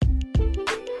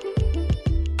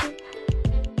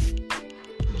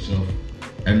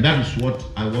And that is what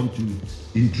I want to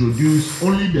introduce.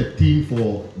 Only the theme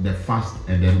for the fast,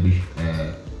 and then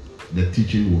the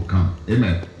teaching will come.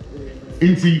 Amen.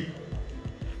 Into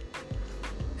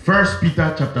 1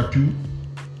 Peter chapter 2.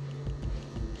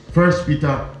 1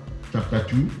 Peter chapter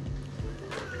 2.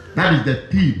 That is the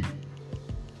theme.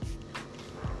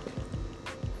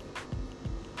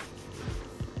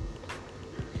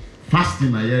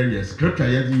 Fasting area scripture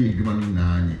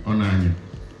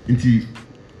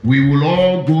we will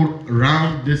all go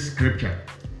around this scripture.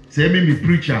 Say me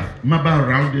preacher, mama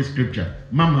around this scripture,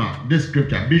 mama this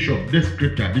scripture, bishop this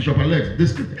scripture, Bishop Alex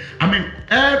this scripture. I mean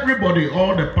everybody,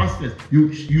 all the pastors, you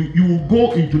will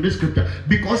go into this scripture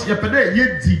because we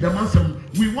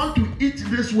want to eat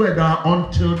this word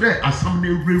until there are some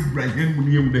new.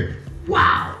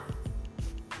 Wow.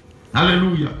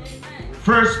 Hallelujah.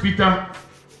 1 Peter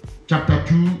chapter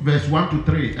 2 verse 1 to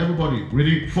 3. Everybody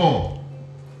ready? 4.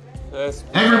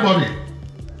 Everybody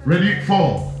ready?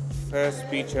 4. 1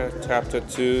 Peter chapter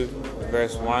 2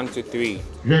 verse 1 to 3.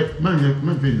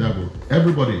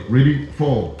 Everybody ready?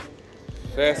 4.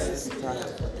 First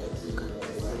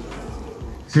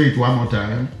Say it one more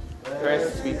time.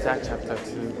 1 Peter chapter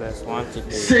 2 verse 1 to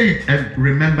 3. Say it and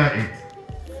remember it.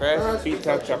 1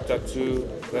 Peter chapter 2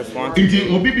 verse 1 to 3.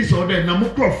 It will be so that now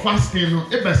fasting no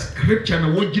eba scripture na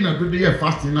wo gina do dey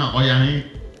fasting na oya.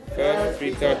 1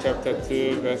 Peter chapter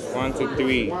 2 verse 1 to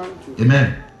 3.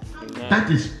 Amen. That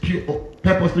is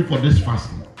purposely for this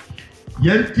fasting.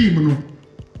 Young team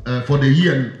for the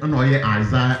year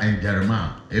Isaiah and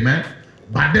Jeremiah. Amen.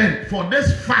 But then for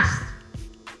this fast,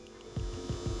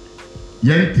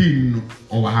 young team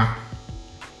over.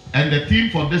 And the theme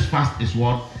for this fast is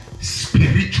what?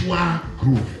 Spiritual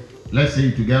growth. Let's say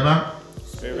it together.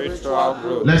 Spiritual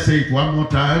growth. Let's say it one more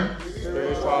time.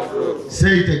 Spiritual growth.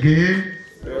 Say it again.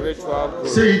 Spiritual growth.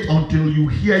 Say it until you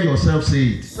hear yourself say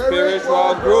it.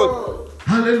 Spiritual growth.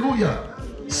 Hallelujah.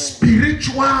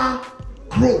 Spiritual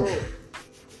growth.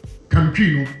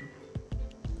 Country,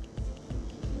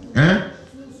 no?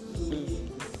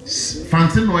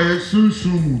 Fancy no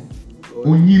sunsumu.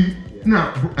 Onyim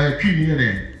na twini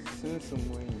yere.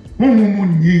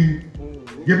 Yin.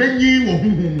 You be yin wo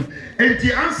huhum.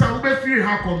 Enti answer we be free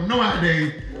ha kom no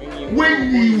ade.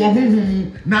 When you wo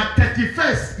huhum na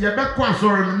 31st you be kwa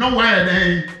sorry no why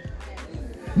ade.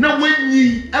 Na when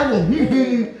yi e wo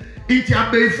huhum enti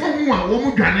abefo hu a wo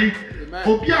mu dwane.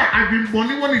 Obi a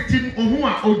adwemboni woni tim ohu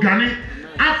a odwane.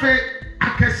 Afe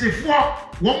akesefo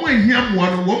wo mu ehiam wo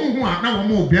no wo mu hu a na wo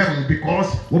mu obiam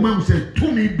because wo mu say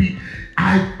to me be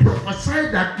I prophesy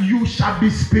that you shall be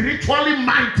spiritually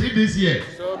mighty this year.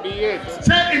 So be it.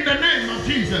 Say in the name of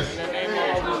Jesus.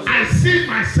 I see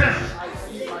myself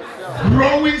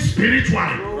growing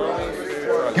spiritually.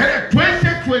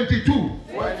 2022.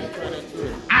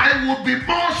 I will be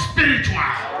more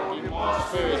spiritual.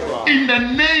 In the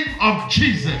name of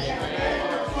Jesus.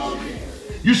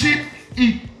 You see,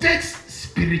 it takes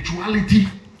spirituality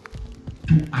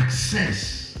to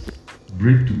access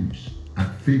breakthroughs and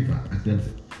favor and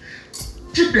everything.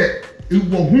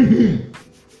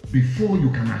 Before you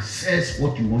can assess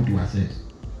what you want to assess.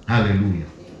 Hallelujah.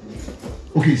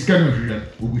 Okay, scan of reader.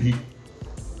 Okay.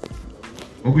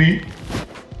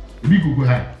 A big Google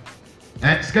ha.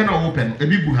 Scanner open. A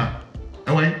big Google.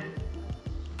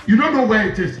 You don't know where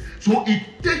it is. So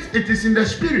it is in the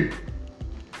spirit.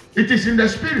 It is in the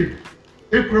spirit.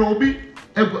 It will be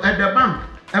at the bank.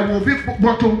 It will be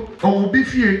bottom. It will be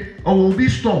fear. It will be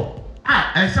store.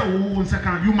 I said,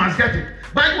 you must get it.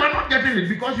 But you are not getting it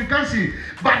because you can't see it.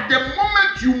 But the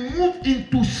moment you move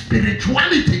into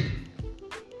spirituality,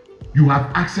 you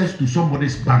have access to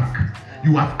somebody's bank.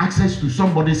 You have access to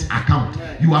somebody's account.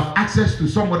 You have access to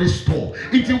somebody's store.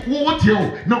 It's what you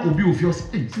now will be of yours.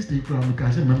 Hey, sister, you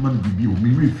can say, my money be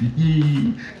me refi.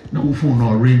 Now phone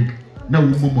or ring. Now we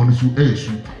move su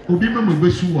esu. Obi mama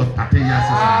besu what ateya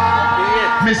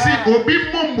sasa. Me see obi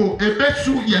momo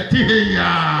ebesu yete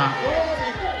ya.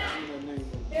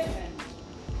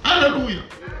 Hallelujah.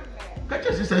 Catch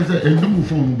your sister and say, and don't move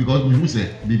phone because we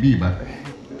say baby but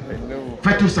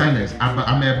fetal silence. I'm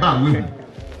a bad way.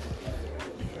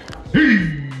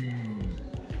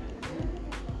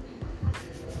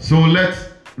 So let's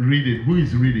read it. Who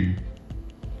is reading?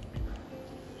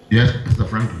 Yes, Pastor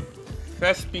Franklin.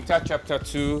 1 Peter chapter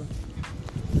 2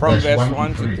 from verse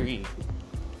 1 to 3.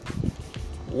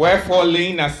 Wherefore,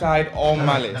 laying aside all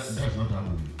malice. That's not how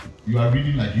you are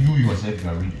reading like you yourself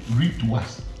are reading. Read to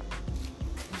us.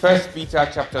 1 Peter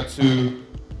chapter 2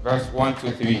 verse 1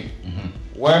 to 3.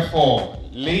 Wherefore,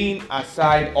 laying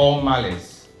aside all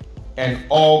malice and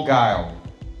all guile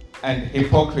and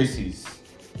hypocrisies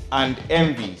and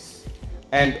envies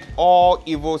and all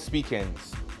evil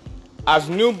speakings, As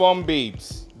newborn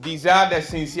babes, desire the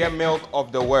sincere milk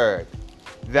of the word,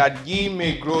 that ye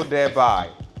may grow thereby.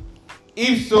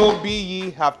 If so be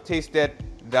ye have tasted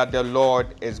that the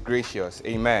Lord is gracious.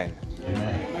 Amen.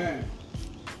 Amen.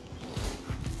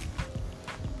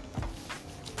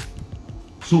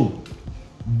 So,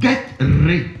 get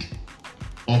rid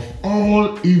of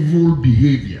all evil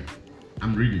behavior.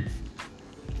 I'm reading.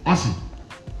 Awesome.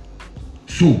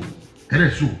 So, can I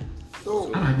so?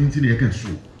 I didn't see the so.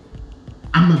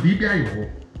 I'm a baby. I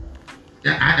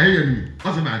hear me.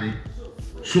 What's about it?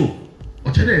 So,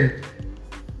 what's it?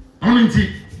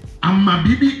 Only I'm a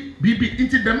baby.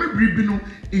 Into the memory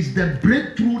is the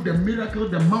breakthrough, the miracle,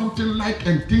 the mountain-like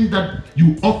and things that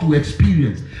you ought to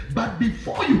experience. But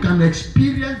before you can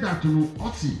experience that,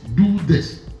 do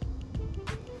this.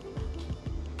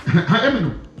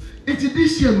 Into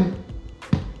this year,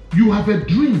 you have a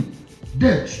dream.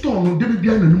 The storm, there will be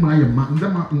an animal.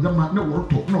 No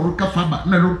work, no kafaba,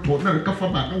 no to, no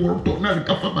kafaba, no work, no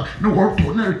kafaba, no work,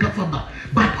 no kafaba.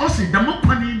 But also, the more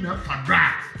money, no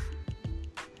fadra.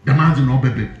 The man's no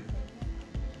baby.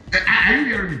 Are you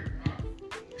hearing me?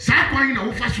 Sakwa in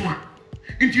the first one.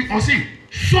 Into Osi.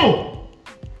 So,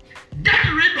 get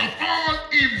rid of all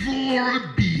evil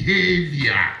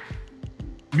behavior.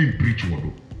 Me preach what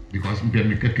because me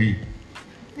make a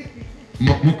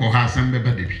Moko has some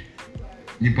baby.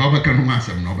 You probably can't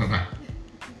answer no baba.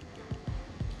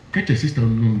 Catch a sister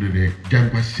on the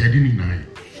jump was shedding in night.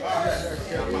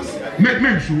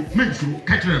 Men through,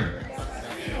 catch them.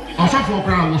 Also for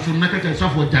crowd was from Nakata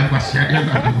for jump was shedding.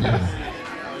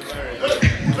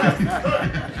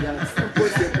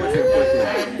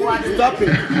 Stop it.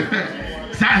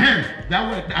 Sahem, that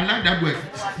word, I like that word.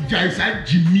 Jaisa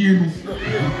Jimmy.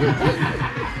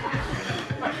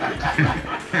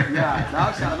 Yeah,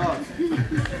 thou shalt not.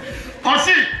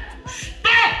 Osi,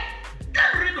 stop!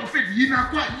 Get rid of it.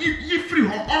 You free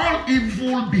of all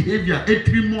evil behavior.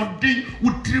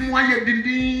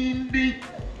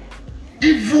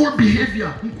 Evil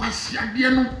behavior.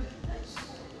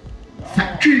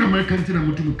 Sakin American to the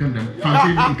condemn.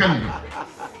 Fancy Canada.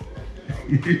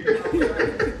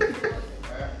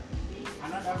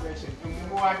 Another version.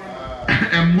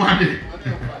 And one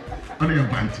on your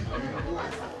panty.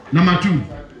 Number 2.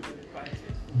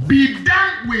 Be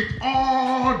done with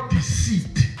all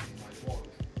deceit.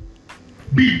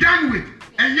 Be done with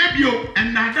and yebio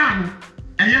and nadano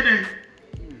and yede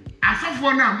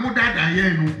asofona muda da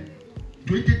yenu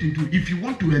 2022. If you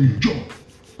want to enjoy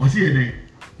or see and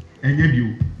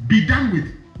yebio be done with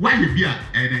why you be and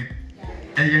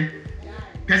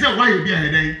why you be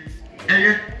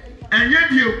and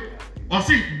yebio or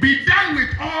see be done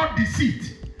with all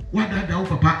deceit. What that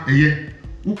papa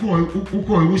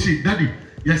uko say daddy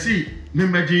you see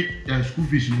memberji school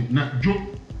fees na job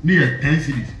near 10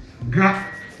 cities graph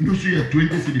no see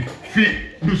 20 cities fee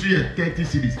no see 30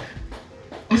 cities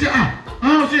I say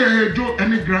I say job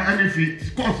any graph any fee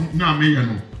course na me ya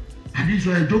no and this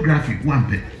is geography one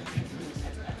pay.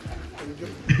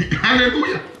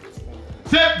 Hallelujah.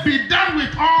 Say be done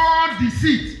with all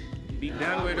deceit. Be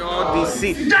done with all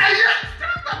deceit.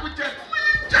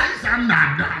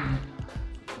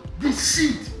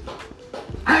 Deceit.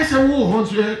 I say,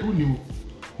 who knew?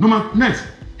 Number next,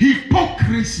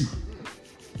 hypocrisy.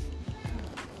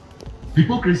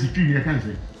 Hypocrisy, true, I can't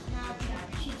say.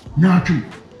 Now, true.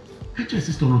 Catch your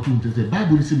sister or two. The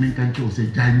Bible is saying, can you say,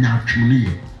 Janya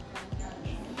truly?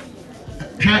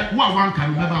 What one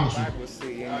can remember also?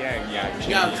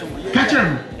 Catch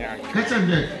him. Catch him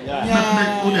there.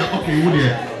 Okay,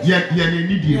 yeah,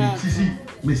 need him. Sisi,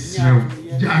 Miss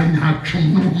Janya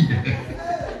truly.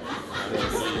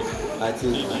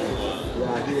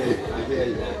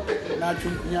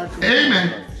 Amen.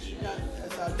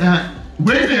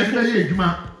 When they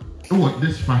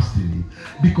this fasting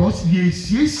because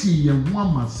yes,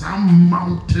 mama some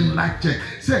mountain like that.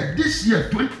 Say this year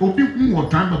 20 more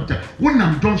time when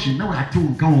I'm done, now I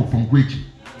told come from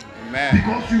Amen.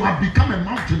 Because you have become a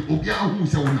mountain. Obia who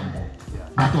say one more.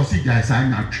 But I see guys are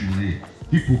not truly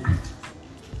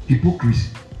hypocrisy,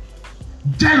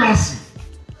 jealousy.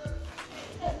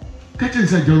 Catching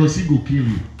say jealousy go kill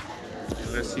you.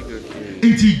 Jealousy go kill you.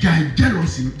 It is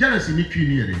jealousy. Jealousy ni kill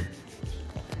you.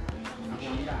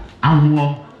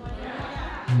 Awo.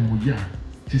 Yeah.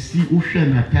 To see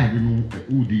ocean attack no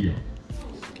udi ya.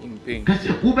 Cause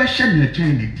you be share your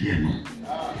chain the no.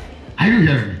 Are you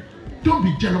hearing me? Don't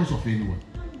be jealous of anyone.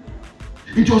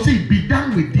 It will say be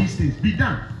done with these things. Be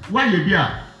done. Why you be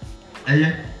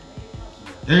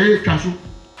Chasu.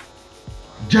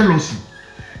 Jealousy.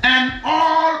 And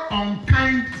all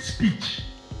unkind speech.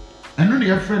 And only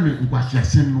a friend was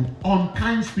saying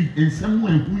unkind speech in some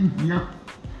way.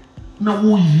 na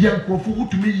wo yɛ nkurɔfo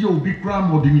wotumi yɛ obi koraa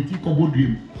ma ɔde ne ti kɔbɔ dua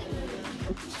mu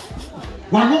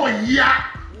wa no ɔyɛ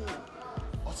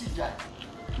ɔsi gya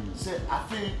sɛ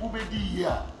afei wobɛdi yie a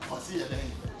ɔsi yɛ dɛn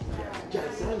gya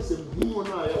sɛ nsɛm hunu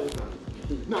no a yɛ wo ka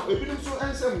na ebinom nso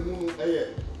nsɛm hunu no ɛyɛ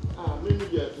me no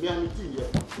yɛ me ame ti yɛ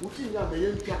wo ti yɛ ama yɛ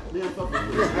ntwa me yɛmfa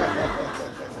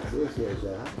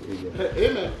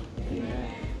amen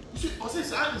ɔsi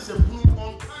saa nsɛm hunu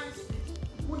on time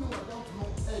when you are down to know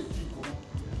hey people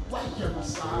why you are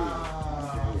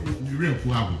ni re fu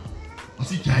abo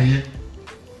ɔsi gya yɛ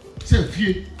sɛ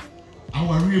fie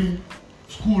awareɛ mu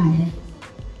school mu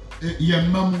yɛ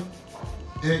mma mu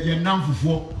yɛ nam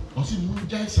fufuo ɔsi mu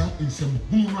gya saa nsɛm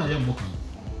hunu no a yɛ mmɔ kan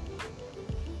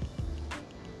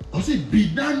ɔsi be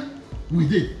done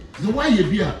with it the why you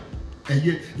be a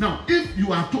now if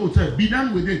you are told say be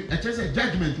done with it ɛkyɛ sɛ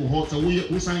judgment wɔ hɔ sɛ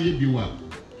wosan yɛ bi wa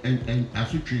and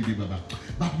aso train bi baba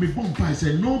but me bon pai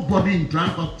say nobody in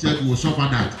Triumph Church will suffer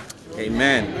that.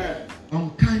 Amen.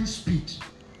 Unkind speech.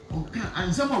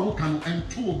 And some of can and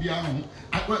two of your own.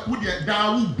 Would you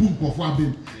da boom of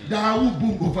Abim? Da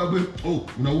boom of Abim. Oh,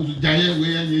 no, Jaya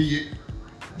way ye.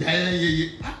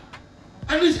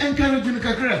 At least encouraging the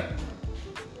career.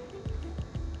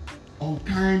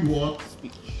 Unkind word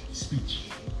speech.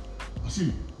 I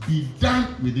see, be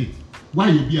done with it. Why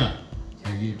you be a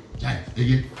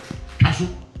again? Castle.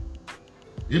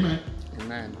 Amen.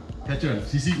 Amen. Catch him.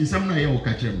 See, in some way,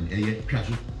 catch him.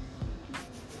 Castle.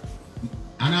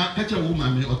 And I catch a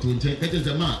woman or to catch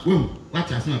a man. Well, what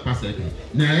has my pastor?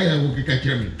 Now I will catch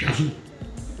him. Castle.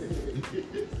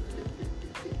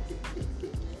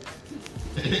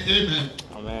 Amen.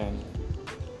 Amen.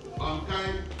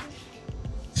 Unkind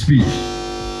speech.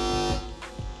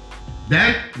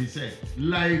 Then he said,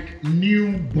 like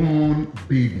newborn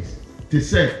babies. They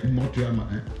said,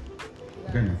 Motuama,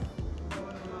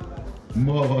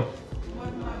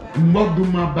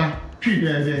 Modumaba, Tree,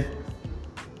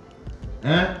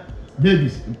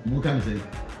 babies, what can I say?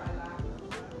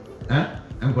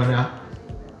 Empada,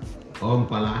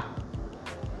 Ompala,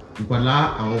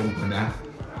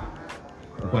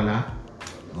 Umpala,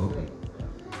 okay.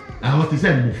 I want to say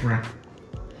Mufra.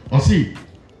 Or see,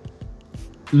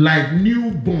 like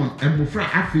newborn and Mufra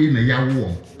Afi na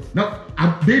yawo. Now,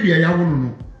 a baby a yawo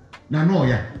no. Na no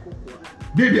ya.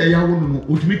 Baby a yawo no.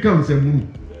 Otumi kan se mu.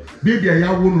 Baby a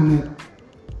yawo no.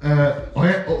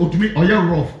 Otumi oya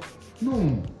rough.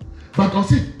 No. But I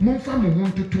say, Monfa mo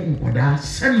want to nkoda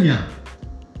senya.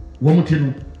 Womote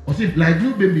no. I say, like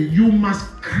new baby, you must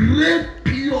crave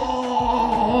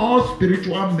pure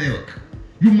spiritual milk.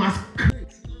 You must crave.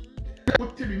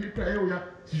 What tell me cry oya?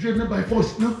 Not by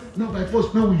force, not by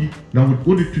force. Now we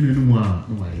go to no.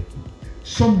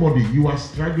 Somebody, you are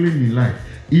struggling in life.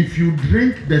 If you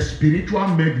drink the spiritual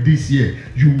milk this year,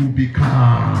 you will be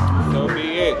calm. So be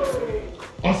it.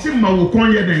 Osimma wo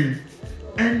kon ye den.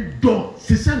 Endo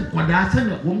sesen kwada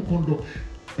sene won kondo.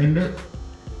 And the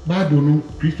Bible no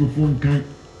Christopher kan.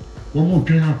 Wo mo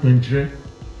twen akwankyere.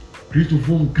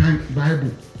 Christopher kan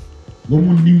Bible. Wo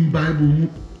mo nim Bible mu.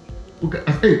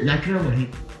 Okay, ya twere wo he.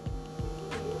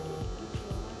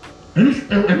 And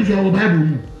it's our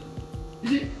Bible. You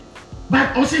see,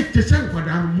 but also to say what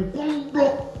I'm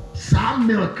Mukondo Sam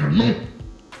Milkano.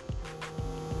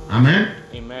 Amen.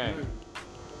 Amen.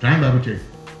 Time Bible check.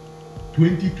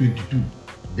 2022.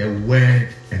 The word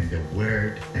and the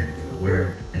word and the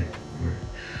word and the word.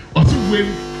 Also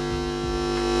when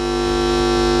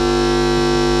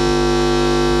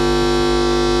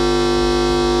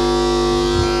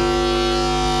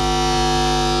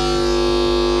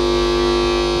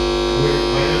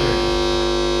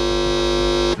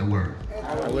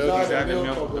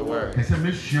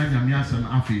Messia Yamiasan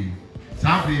Afi.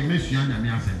 Safi Messia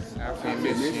Yamiasan.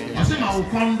 I say, my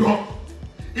Ukondo.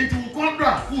 It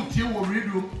Ukonda, who tear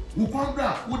radio, Ukonda,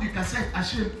 who the cassette,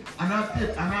 Ashim, and our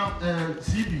tape, and our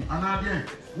CD, and our day,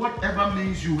 whatever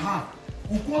means you have.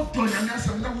 Ukondo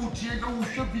Yamiasan, now who tear, now who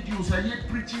show videos, I yet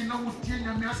preaching, now who tear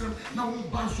Yamiasan, now who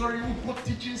basori, who got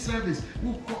teaching service,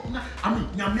 who got, I mean,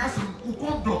 Yamiasan,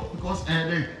 Ukondo, because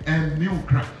milk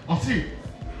crack. Or see.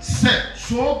 Say,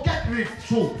 so get rid.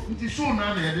 So it is so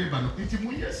now the but it is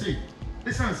when say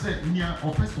listen said near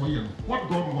office for you what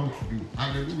God wants to do.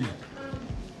 Hallelujah.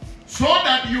 So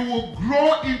that you will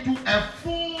grow into a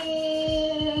full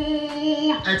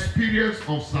experience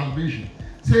of salvation.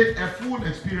 Say a full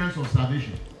experience of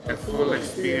salvation. A full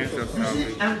experience of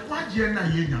salvation. And what you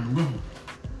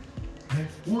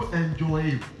will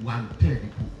enjoy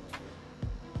 1/3.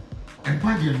 And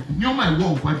what you know my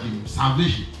word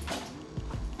salvation.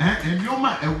 And you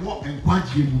might walk and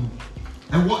quantity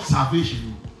and what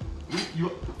salvation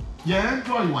you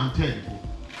enjoy 1/3.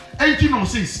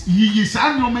 1806 yi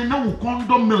sa nyome na wo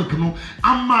condom milk no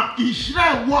ama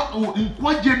ihira wo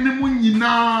nkwaje ne mu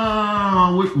nyina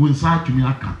wo nsa atumi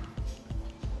aka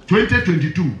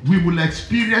 2022 we will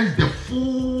experience the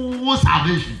full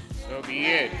salvation. So be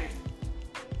it.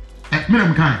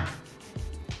 Minam kind.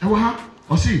 Ewa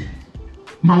o see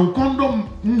ma wo condom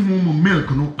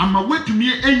milk no ama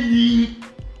wetumi enyi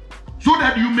so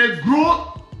that you may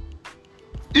grow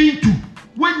into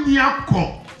when you are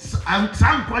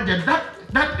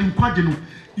that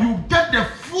you get the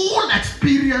full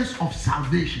experience of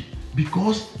salvation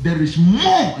because there is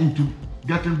more into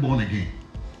getting born again.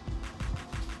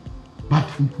 But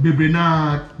baby,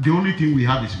 now the only thing we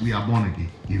have is we are born again.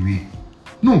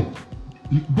 No,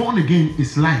 born again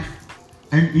is life,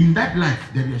 and in that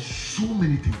life there are so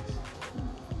many things.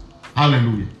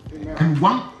 Hallelujah. Amen. And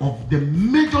one of the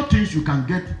major things you can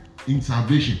get in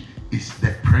salvation is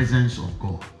the presence of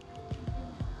God.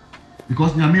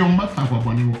 Because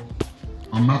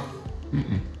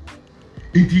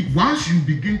once you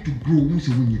begin to grow,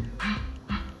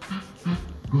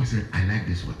 God said, I like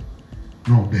this one.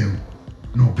 No bell.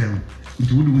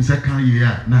 It would be second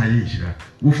year, na yeshira.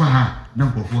 Wufa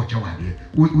number 4 chawade.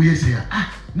 We say,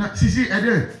 na sisi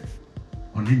ede.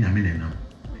 Only nyamine na.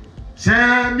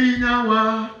 Semi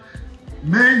nyawa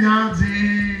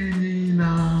menyazi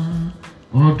na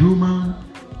oduma.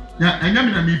 Now, I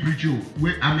am me preach you.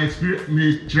 I'm experiencing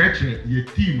me church ye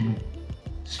team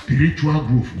spiritual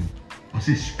growth. I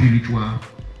say spiritual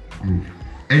growth.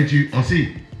 And you I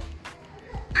say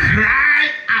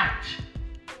cry out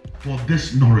for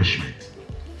this nourishment.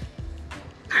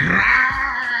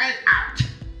 Cry out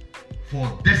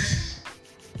for this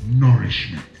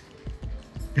nourishment.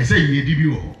 They say ye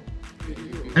DBO.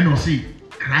 And I say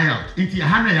cry out. We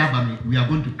are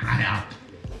going to cry out.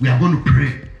 We are going to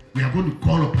pray. We are going to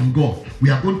call upon God. We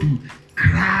are going to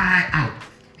cry out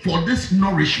for this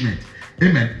nourishment.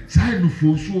 Amen. Hallelujah.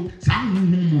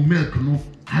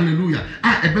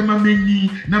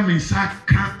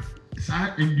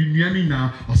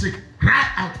 Cry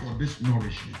out for this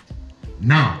nourishment.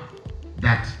 Now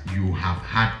that you have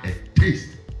had a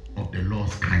taste of the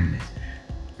Lord's kindness.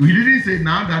 We didn't say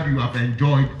now that you have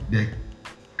enjoyed the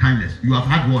kindness. You have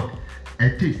had what? A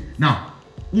taste. Now,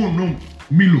 no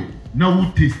Milo. Now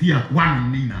who taste here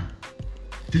one nina.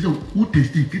 Who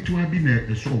taste it will be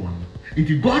a so one.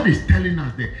 And God is telling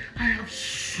us that I have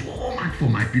so much for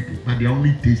my people, but they are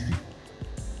only tasty.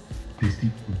 Tasty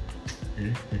food.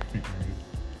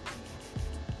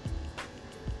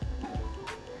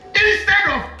 Instead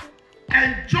of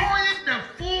enjoying the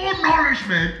full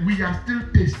nourishment, we are still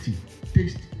tasty.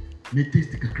 Tasty. Me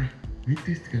tasty kakra. Me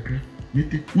tasty kakra. Me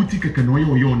te uti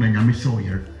kakanoyo yo na nyamisa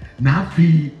oyer. Na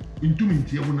fi into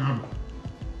minti abunado.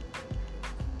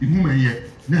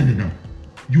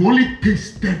 You only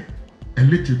tasted a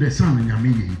little bit,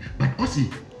 but also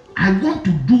I want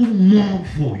to do more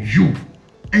for you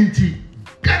and to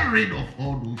get rid of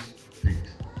all those things.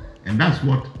 And that's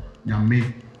what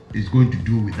Nyame is going to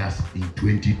do with us in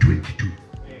 2022.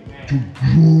 Amen. To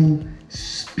grow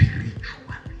spiritually.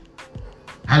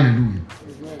 Hallelujah.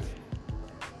 Amen.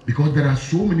 Because there are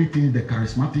so many things the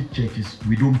charismatic churches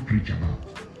we don't preach about.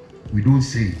 We don't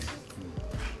say it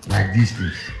like these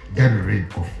things. Get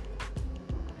rid of.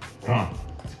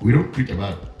 We don't preach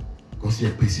about it. Because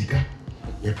you're pesika,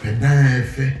 you're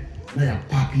penafe, now you're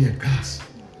parking your cars,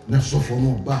 now so for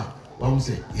no bar. One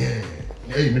say, yeah,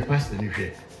 hey, me pastor, you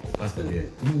here. Pastor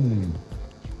here.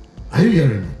 Are you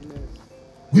hearing me?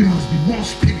 We must be more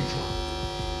spiritual.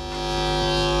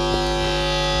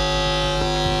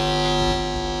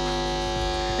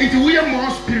 If we are more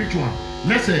spiritual,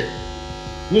 let's say,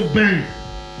 we'll bang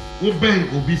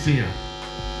Obisia.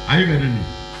 Are you hearing me?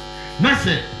 Let's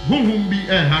say, whom be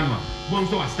a hanwa, whom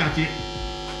so I started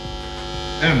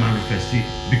a manifesting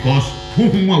because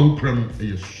whom will pray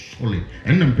is solid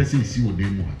and then person see what they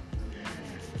want.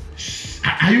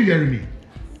 Are you hearing me?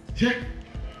 Check.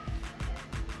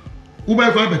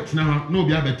 Uber Babet now, no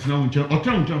be Babet now, or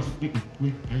tell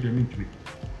wait, I don't mean to it.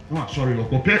 Oh, sorry, or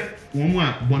compare one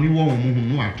more bonny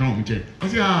woman, no, I told me. I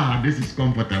say, this is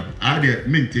comfortable. I did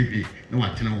mint TV, no,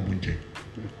 I tell woman.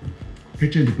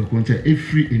 Catch the Pocon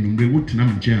every in the wood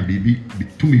to chair, baby,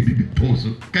 to me, baby,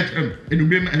 also. Catch him in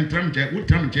the and tram chair, wood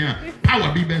tram chair,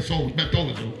 power be best soul, but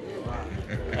also.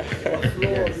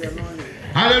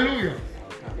 Hallelujah.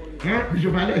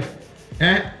 Bishop Alex,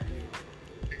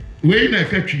 we in a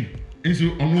country, and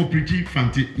so on no pretty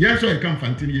fancy. Yes, I come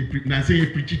fancy, I say a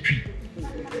pretty tree.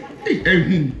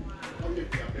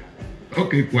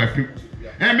 Okay, quite.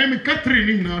 And maybe Catherine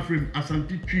in our frame,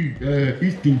 Asante tree,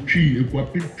 Eastern tree,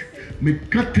 me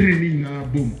Catherine in our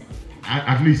boom.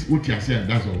 at least what you said,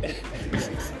 that's all.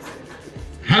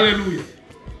 Hallelujah.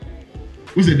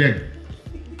 Who's it then?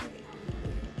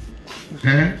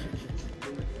 Huh?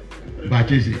 But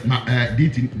you see,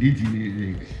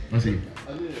 what's it?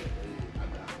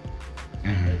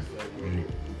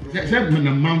 Except when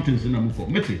the mountains in Amuko.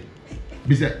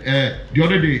 The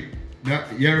other day,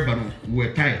 Yereban, we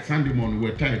were tired. Sunday morning, we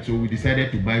were tired, so we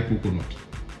decided to buy coconut.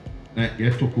 You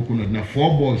have to coconut. Now,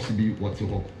 4 boys to be what's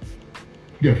up.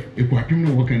 Yeah, if I don't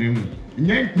know what can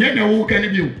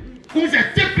you who's a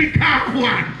typical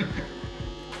one.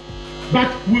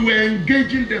 But we were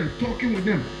engaging them, talking with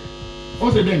them.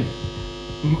 Also, then,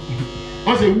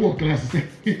 also, work class.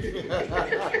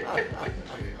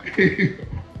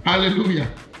 Hallelujah.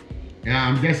 Yeah,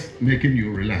 I'm just making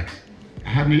you relax. I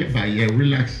have yet by you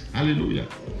relax. Hallelujah.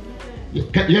 Yeah,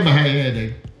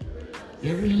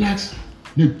 relax.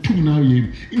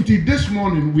 Until this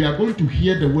morning, we are going to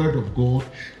hear the word of God.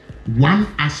 One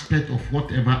aspect of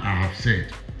whatever I have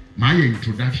said. My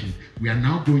introduction. We are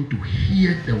now going to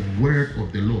hear the word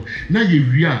of the Lord. Now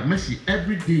you are mercy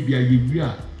every day. There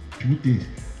are 2 things: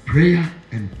 prayer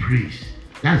and praise.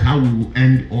 That's how we will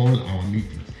end all our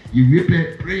meetings. You will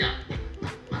prayer.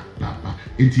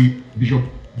 Until Bishop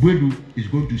Bwedu is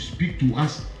going to speak to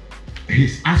us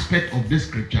his aspect of this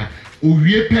scripture.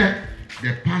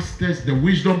 The pastors, the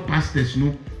wisdom pastors,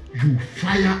 you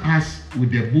fire us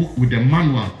with the book, with the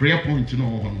manual, prayer points,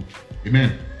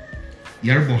 Amen.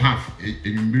 Yerbo half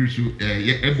in Birsu,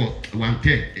 Ebo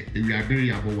 110, we are very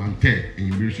about 110,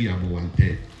 in Birsu about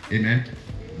 110. Amen.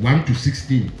 1 to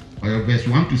 16, or verse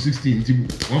 1 to 16,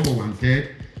 about 110.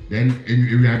 Then in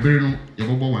Iriabero,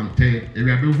 Yabobo 110,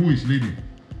 Iriabero who is leading?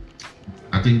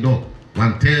 I think dog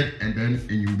 110, and then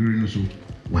in Yubiru so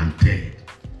 110.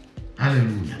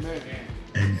 Hallelujah.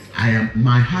 And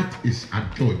my heart is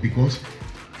at joy because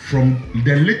from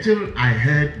the little I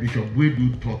heard Bishop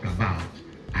Bwedu talk about,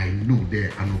 I know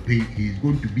there Anope, he is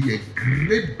going to be a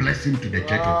great blessing to the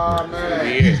church of God.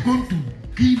 He's going to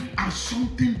give us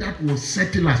something that will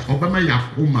settle us. Obama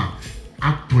Yakoma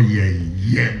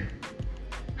Atoye.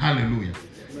 Hallelujah.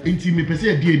 Inti me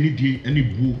pese die ni die ani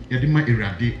bu ye de ma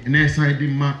erade na esan de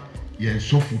ma ye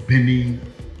sofu penny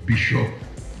bishop.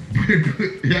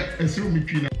 Ya esru mi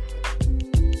twi na